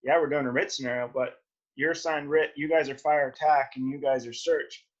yeah, we're doing a RIT scenario, but you're assigned RIT, you guys are fire attack, and you guys are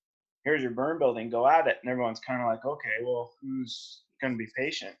search. Here's your burn building, go at it. And everyone's kind of like, okay, well, who's going to be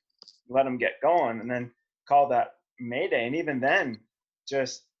patient? Let them get going, and then call that Mayday. And even then,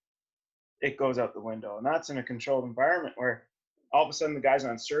 just it goes out the window. And that's in a controlled environment where all of a sudden the guys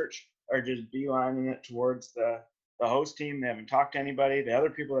on search are just beelining it towards the host team. They haven't talked to anybody. The other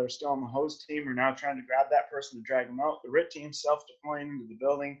people that are still on the host team are now trying to grab that person to drag them out. The RIT team self-deploying into the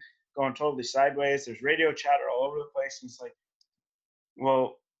building, going totally sideways. There's radio chatter all over the place. And it's like,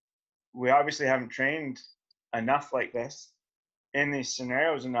 well, we obviously haven't trained enough like this in these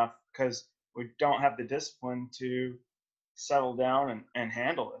scenarios enough, because we don't have the discipline to settle down and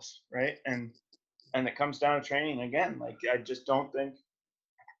handle this, right? And it comes down to training again. Like, I just don't think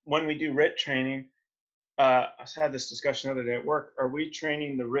when we do RIT training, I had this discussion the other day at work, are we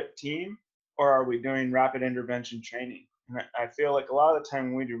training the RIT team or are we doing rapid intervention training? And I feel like a lot of the time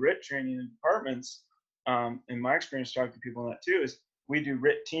when we do RIT training in departments, in my experience talking to people in that too, is we do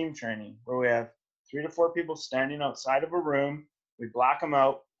RIT team training where we have 3 to 4 people standing outside of a room. We black them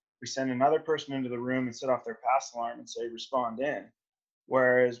out. We send another person into the room and set off their pass alarm and say, respond in.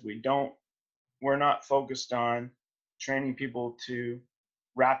 Whereas we're not focused on training people to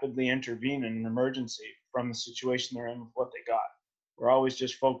rapidly intervene in an emergency from the situation they're in with what they got. We're always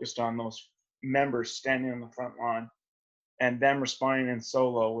just focused on those members standing on the front line and them responding in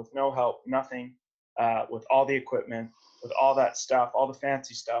solo with no help, nothing, with all the equipment, with all that stuff, all the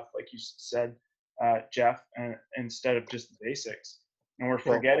fancy stuff, like you said, Jeff, and instead of just the basics. And we're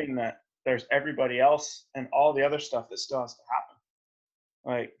forgetting that there's everybody else and all the other stuff that still has to happen.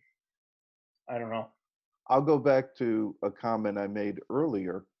 Like, I don't know. I'll go back to a comment I made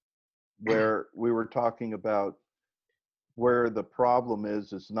earlier where we were talking about where the problem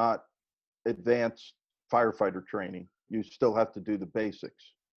is not advanced firefighter training. You still have to do the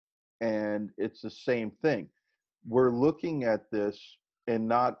basics. And it's the same thing. We're looking at this and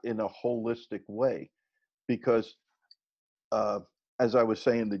not in a holistic way, because as I was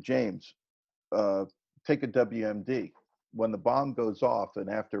saying to James, take a WMD. When the bomb goes off and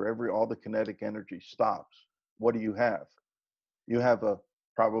after all the kinetic energy stops, what do you have? You have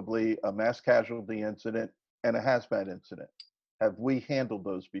probably a mass casualty incident and a hazmat incident. Have we handled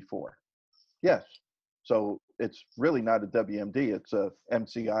those before? Yes. So it's really not a WMD, it's a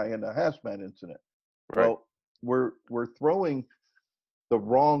MCI and a hazmat incident. Right. Well, we're throwing the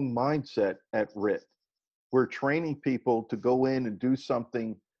wrong mindset at RIT. We're training people to go in and do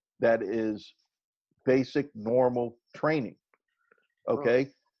something that is basic, normal training. Okay.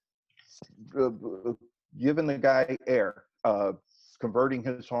 Giving the guy air, converting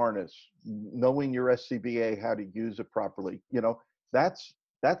his harness, knowing your SCBA, how to use it properly. You know, that's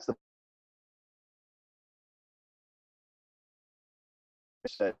the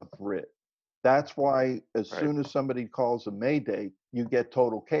set of RIT. That's why as soon as somebody calls a Mayday, you get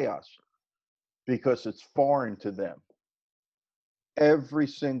total chaos because it's foreign to them. Every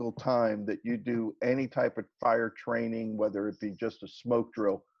single time that you do any type of fire training, whether it be just a smoke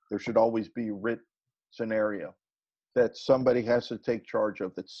drill, there should always be a RIT scenario that somebody has to take charge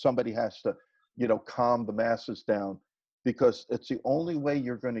of, that somebody has to, you know, calm the masses down, because it's the only way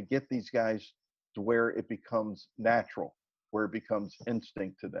you're going to get these guys to where it becomes natural, where it becomes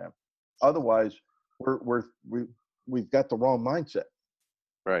instinct to them. Otherwise, we've got the wrong mindset.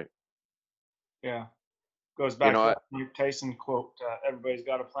 Right. Yeah. Goes back to that Mike Tyson quote, everybody's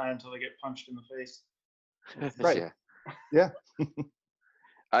got a plan until they get punched in the face. Right. Yeah.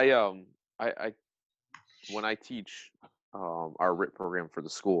 I when I teach our RIT program for the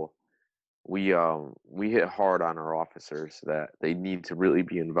school, we hit hard on our officers that they need to really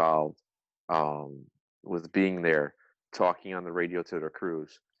be involved with being there, talking on the radio to their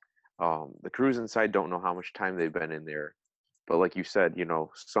crews. The crews inside don't know how much time they've been in there, but like you said, you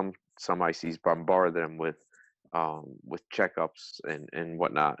know, some ICs bombard them with checkups and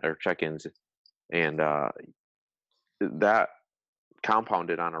whatnot, or check-ins, and that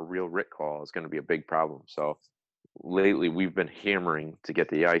compounded on a real RIT call is going to be a big problem. So lately we've been hammering to get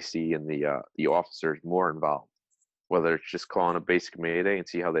the IC and the officers more involved, whether it's just calling a basic Mayday and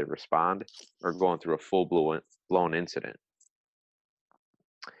see how they respond, or going through a full-blown incident.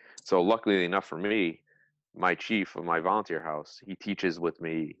 So luckily enough for me, my chief of my volunteer house, he teaches with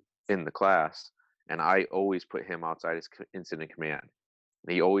me in the class, and I always put him outside his incident command.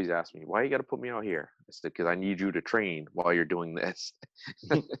 And he always asks me, why you got to put me out here? I said, because I need you to train while you're doing this.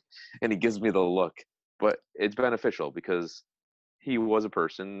 And he gives me the look. But it's beneficial because he was a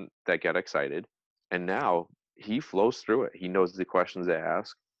person that got excited, and now he flows through it. He knows the questions to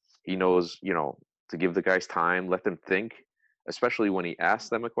ask. He knows, you know, to give the guys time, let them think, especially when he asks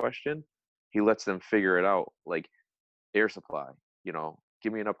them a question, he lets them figure it out. Like air supply,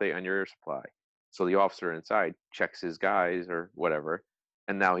 give me an update on your air supply. So the officer inside checks his guys or whatever,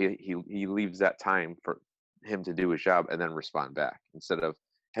 and now he leaves that time for him to do his job and then respond back instead of,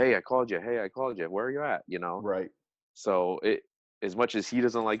 hey, I called you. Hey, I called you. Where are you at? Right. So as much as he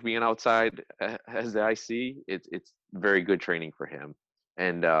doesn't like being outside as I see, it's very good training for him.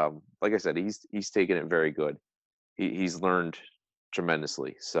 And like I said, he's taken it very good. He's learned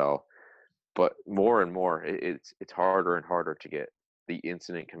tremendously. So, but more and more, it's harder and harder to get the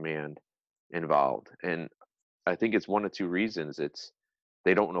incident command involved. And I think it's one of two reasons. It's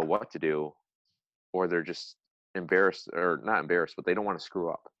they don't know what to do, or they're just embarrassed, or not embarrassed, but they don't want to screw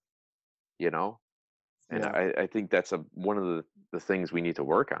up, you know? And Yeah. I think that's one of the things we need to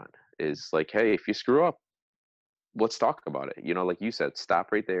work on is like, hey, if you screw up, let's talk about it. Like you said,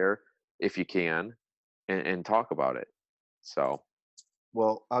 stop right there if you can and talk about it. So,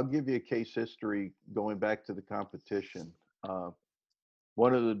 Well, I'll give you a case history going back to the competition.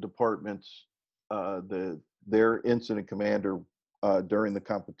 One of the departments, their incident commander during the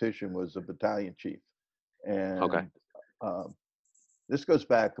competition was a battalion chief, okay. and this goes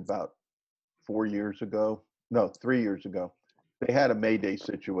back about 4 years ago. No, 3 years ago. They had a Mayday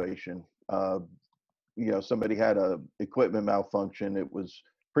situation. Somebody had a equipment malfunction. It was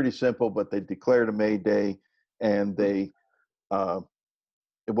pretty simple, but they declared a Mayday, and they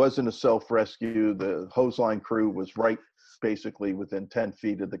it wasn't a self-rescue. The hose line crew was right basically within 10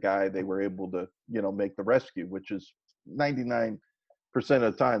 feet of the guy. They were able to, make the rescue, which is 99% of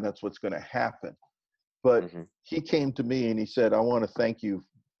the time, that's what's going to happen. But Mm-hmm. he came to me and he said, I want to thank you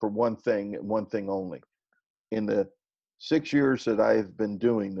for one thing and one thing only. In the 6 years that I have been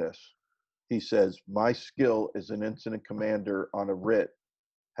doing this, he says, my skill as an incident commander on a RIT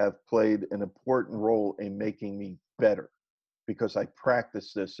have played an important role in making me better, because I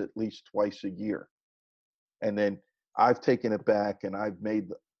practice this at least twice a year. And then I've taken it back and I've made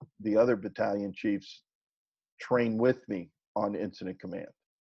the other battalion chiefs train with me on incident command.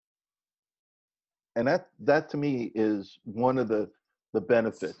 And that to me is one of the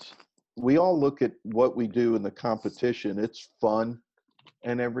benefits. We all look at what we do in the competition. It's fun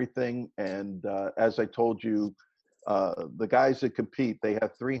and everything. And as I told you, the guys that compete, they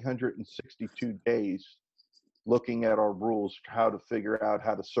have 362 days looking at our rules, how to figure out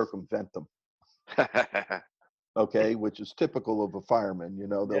how to circumvent them. Okay, which is typical of a fireman.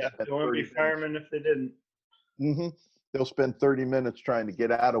 They'll spend they wouldn't be firemen if they didn't. Mm-hmm. They'll spend 30 minutes trying to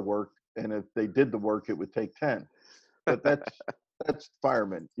get out of work, and if they did the work, it would take 10. But that's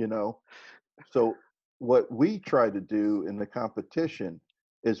firemen. So what we try to do in the competition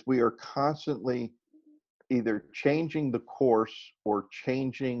is we are constantly either changing the course or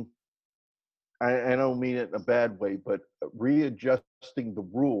changing, I don't mean it in a bad way, but readjusting the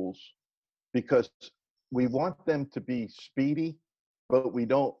rules, because we want them to be speedy, but we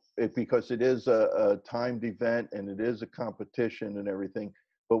don't, because it is a timed event and it is a competition and everything,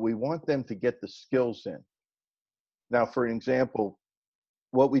 but we want them to get the skills in. Now, for an example,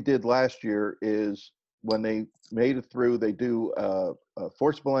 what we did last year is when they made it through, they do a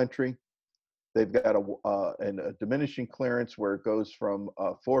forcible entry. They've got a diminishing clearance where it goes from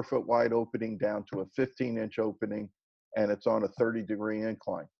a 4-foot wide opening down to a 15-inch opening, and it's on a 30-degree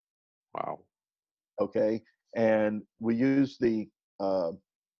incline. Wow. Okay, and we use a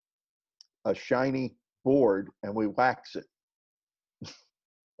shiny board and we wax it.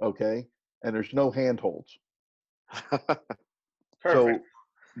 Okay, and there's no handholds. So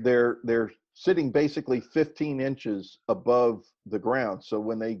they're sitting basically 15 inches above the ground. So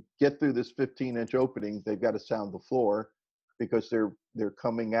when they get through this 15-inch opening, they've got to sound the floor, because they're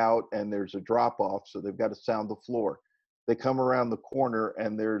coming out and there's a drop off. So they've got to sound the floor. They come around the corner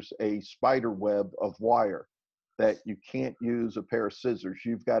and there's a spider web of wire that you can't use a pair of scissors.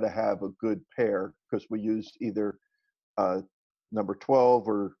 You've got to have a good pair, because we use either number 12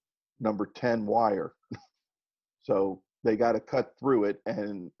 or number 10 wire. So they got to cut through it,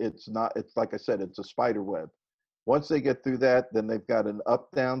 and it's like I said, it's a spider web. Once they get through that, then they've got an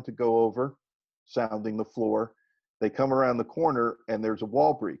up down to go over, sounding the floor. They come around the corner and there's a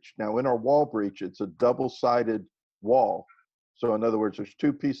wall breach. Now in our wall breach, it's a double-sided wall. So in other words, there's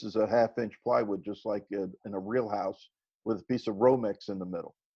two pieces of 1/2-inch plywood, just like in a real house, with a piece of Romex in the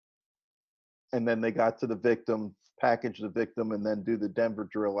middle. And then they got to the victim, package the victim, and then do the Denver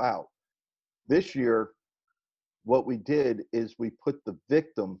drill out. This year, what we did is we put the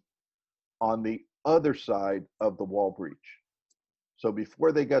victim on the other side of the wall breach. So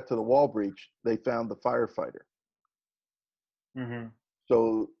before they got to the wall breach, they found the firefighter. Mm-hmm.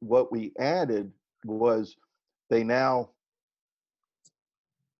 So what we added was they now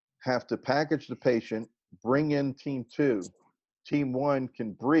have to package the patient, bring in team 2. Team 1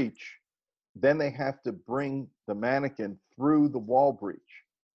 can breach. Then they have to bring the mannequin through the wall breach,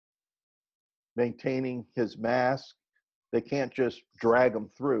 maintaining his mask. They can't just drag him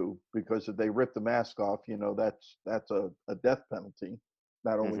through, because if they rip the mask off, that's a death penalty,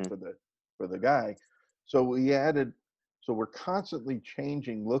 not only Mhm. for the guy. So we're constantly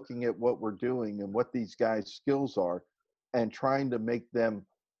changing, looking at what we're doing and what these guys' skills are, and trying to make them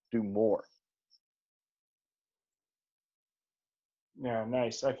do more. Yeah,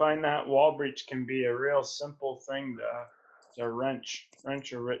 nice. I find that wall breach can be a real simple thing to wrench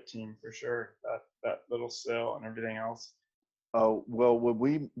a RIT team for sure. That little sill and everything else. Oh, well,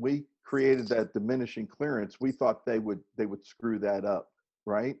 when we created that diminishing clearance, we thought they would screw that up,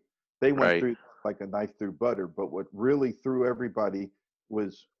 right? They went Right. through like a knife through butter, but what really threw everybody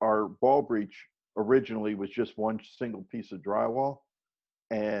was our ball breach originally was just one single piece of drywall,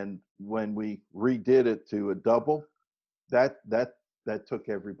 and when we redid it to a double, that took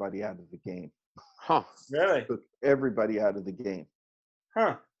everybody out of the game. Huh. Really? Took everybody out of the game.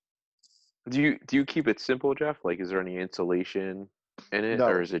 Huh. Do you keep it simple, Jeff? Like, is there any insulation in it,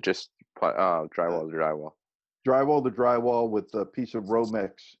 or No, is it just drywall to drywall? drywall to drywall with a piece of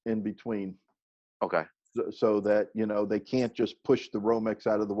Romex in between, Okay. so that they can't just push the Romex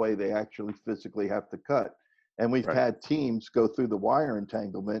out of the way. They actually physically have to cut. And we've Right. had teams go through the wire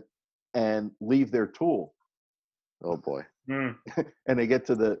entanglement and leave their tool, Oh boy. Hmm. and they get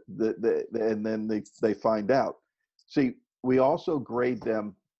to the and then they find out. See, we also grade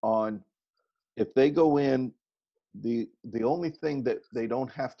them on, if they go in, the only thing that they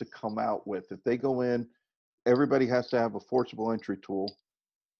don't have to come out with, if they go in, everybody has to have a forcible entry tool.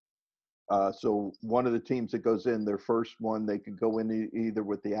 So one of the teams that goes in, their first one, they could go in either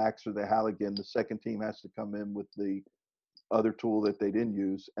with the axe or the Halligan. The second team has to come in with the other tool that they didn't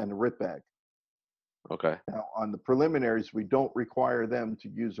use and a RIT bag. Okay. Now, on the preliminaries, we don't require them to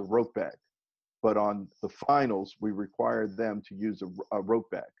use a rope bag, but on the finals, we require them to use a rope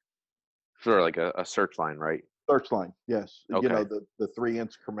bag. Sort of like a search line, right? Search line, yes. Okay. The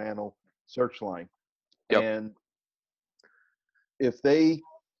 3-inch Cormanel search line. Yep. And if they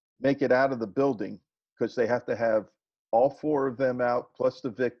make it out of the building, because they have to have all 4 of them out plus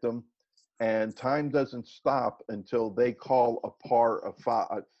the victim, and time doesn't stop until they call a par of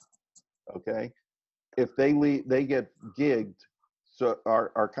 5. Okay, if they leave, they get gigged. So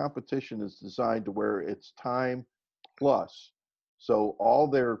our competition is designed to where it's time plus, so all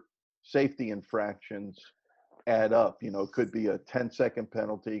their safety infractions add up. It could be a 10-second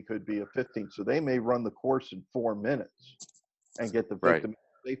penalty, could be a 15. So they may run the course in 4 minutes and get the Right. victim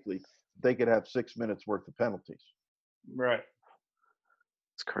safely. They could have 6 minutes worth of penalties. Right.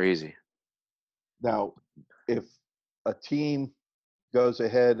 It's crazy. Now, if a team goes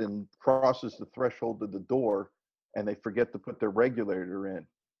ahead and crosses the threshold of the door and they forget to put their regulator in,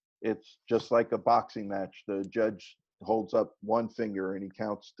 it's just like a boxing match. The judge holds up one finger and he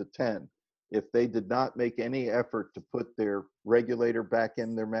counts to 10. If they did not make any effort to put their regulator back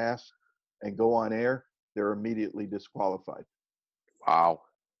in their mask and go on air, they're immediately disqualified. Wow.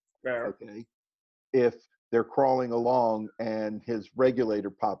 Fair. Okay. If they're crawling along and his regulator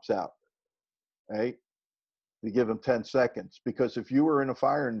pops out, right? You give them 10 seconds, because if you were in a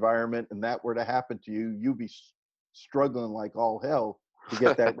fire environment and that were to happen to you, you'd be struggling like all hell to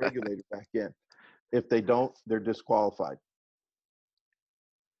get that regulator back in. If they don't, they're disqualified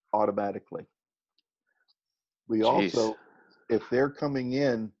automatically. We Jeez. also, if they're coming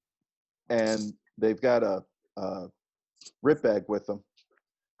in and they've got a RIT bag with them,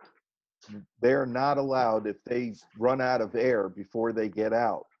 they're not allowed, if they run out of air before they get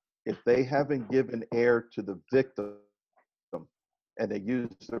out, if they haven't given air to the victim and they use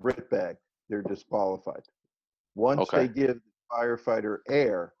the RIT bag, they're disqualified. Once Okay. they give the firefighter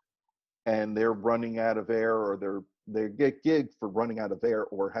air and they're running out of air, or they get gigged for running out of air,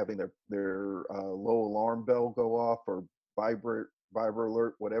 or having their low alarm bell go off, or vibrate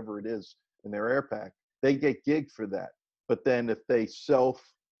alert, whatever it is in their air pack, they get gigged for that. But then if they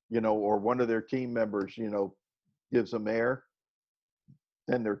or one of their team members, gives them air,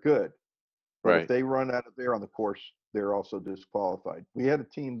 then they're good. But if Right. they run out of air on the course, they're also disqualified. We had a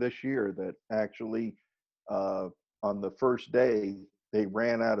team this year that actually, on the first day, they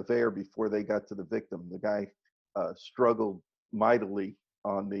ran out of air before they got to the victim. The guy struggled mightily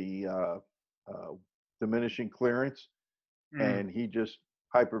on the diminishing clearance, and he just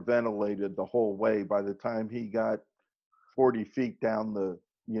hyperventilated the whole way. By the time he got 40 feet down the,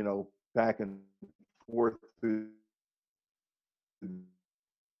 back and forth through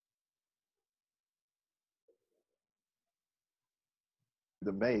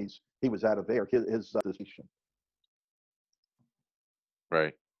the maze, he was out of air. His station.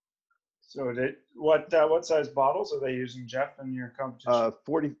 Right. So what size bottles are they using, Jeff, in your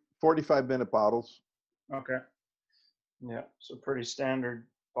competition? 45-minute bottles. Okay. Yeah, so pretty standard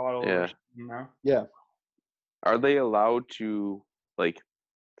bottle. Yeah. Yeah. Are they allowed to, like,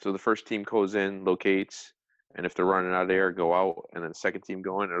 so the first team goes in, locates, and if they're running out of air, go out, and then the second team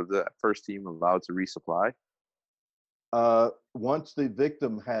go in? Or the first team allowed to resupply? Once the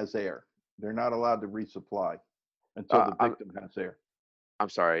victim has air, they're not allowed to resupply until the victim has air. I'm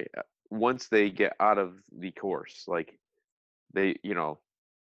sorry. Once they get out of the course, like they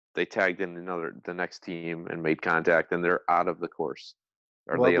tagged in the next team and made contact, and they're out of the course.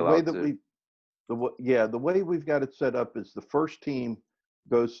 Are they allowed to? The way we've got it set up is the first team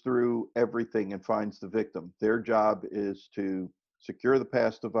goes through everything and finds the victim. Their job is to secure the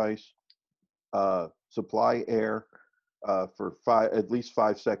pass device, supply air for at least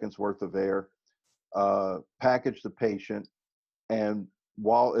 5 seconds worth of air, package the patient, and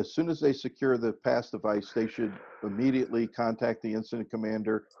as soon as they secure the pass device, they should immediately contact the incident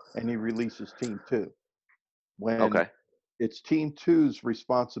commander, and he releases Team 2. When it's Team 2's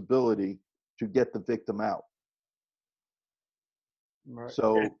responsibility to get the victim out. Right.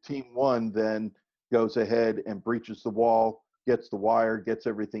 So Team 1 then goes ahead and breaches the wall, gets the wire, gets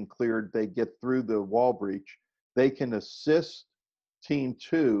everything cleared. They get through the wall breach. They can assist Team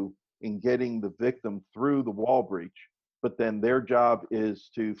 2 in getting the victim through the wall breach, but then their job is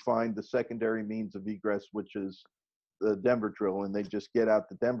to find the secondary means of egress, which is the Denver drill, and they just get out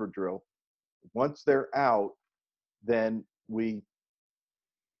the Denver drill. Once they're out, then we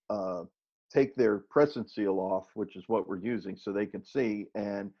take their present seal off, which is what we're using, so they can see.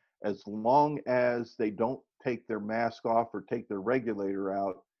 And as long as they don't take their mask off or take their regulator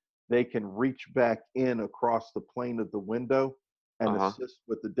out, they can reach back in across the plane of the window and assist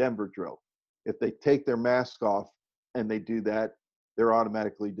with the Denver drill. If they take their mask off and they do that, they're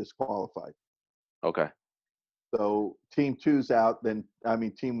automatically disqualified. Okay. So Team 2's out, Team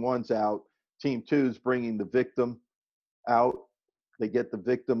 1's out. Team 2's bringing the victim out. They get the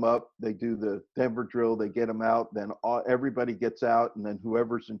victim up, they do the Denver drill, they get them out, then everybody gets out, and then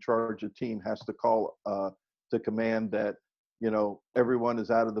whoever's in charge of the team has to call to command that, everyone is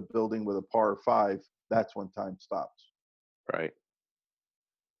out of the building with a par of 5. That's when time stops. Right.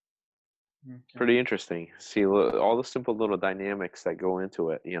 Okay. Pretty interesting. See all the simple little dynamics that go into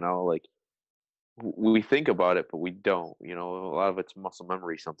it, like we think about it, but we don't, a lot of it's muscle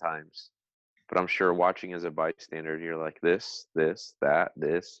memory sometimes. But I'm sure watching as a bystander, you're like this, that,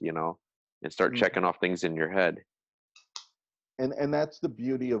 and start checking off things in your head. And that's the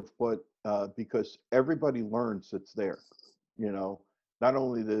beauty of what, because everybody learns it's there, not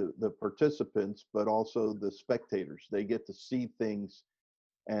only the participants, but also the spectators. They get to see things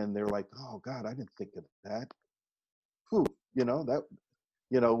and they're like, oh God, I didn't think of that. Whew,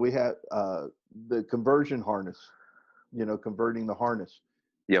 we had the conversion harness, converting the harness.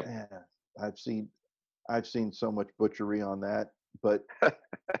 Yep. Man, I've seen so much butchery on that, but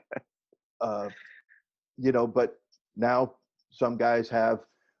but now some guys have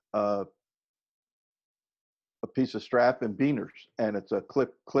a piece of strap and beaners, and it's a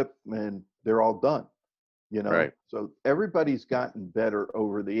clip, and they're all done. Right. So everybody's gotten better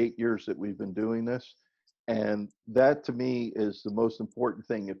over the 8 years that we've been doing this, and that to me is the most important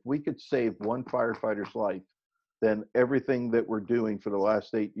thing. If we could save one firefighter's life, then everything that we're doing for the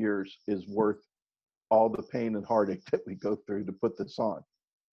last 8 years is worth all the pain and heartache that we go through to put this on.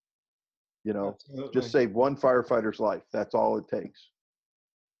 Absolutely. Just save one firefighter's life. That's all it takes.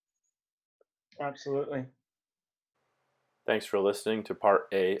 Absolutely. Thanks for listening to part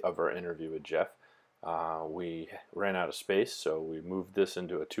A of our interview with Jeff. We ran out of space, so we moved this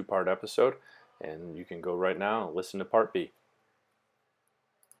into a 2-part episode, and you can go right now and listen to part B.